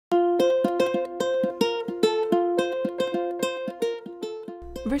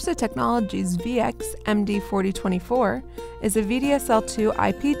Versa Technologies' VX-MD4024 is a VDSL2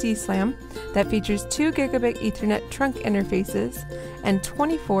 IP DSLAM that features 2 Gigabit Ethernet trunk interfaces and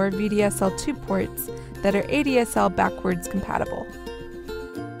 24 VDSL2 ports that are ADSL backwards compatible.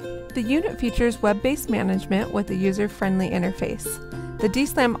 The unit features web-based management with a user-friendly interface. The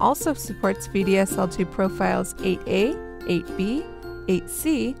DSLAM also supports VDSL2 profiles 8A, 8B,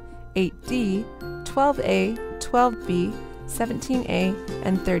 8C, 8D, 12A, 12B, 17A,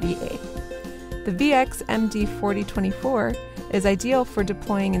 and 30A. The VX-MD4024 is ideal for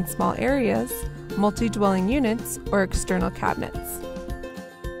deploying in small areas, multi-dwelling units, or external cabinets.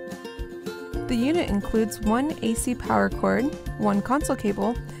 The unit includes 1 AC power cord, 1 console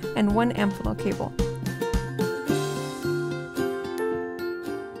cable, and 1 Amphenol cable.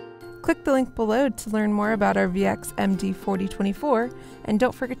 Click the link below to learn more about our VX-MD4024, and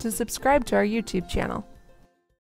don't forget to subscribe to our YouTube channel.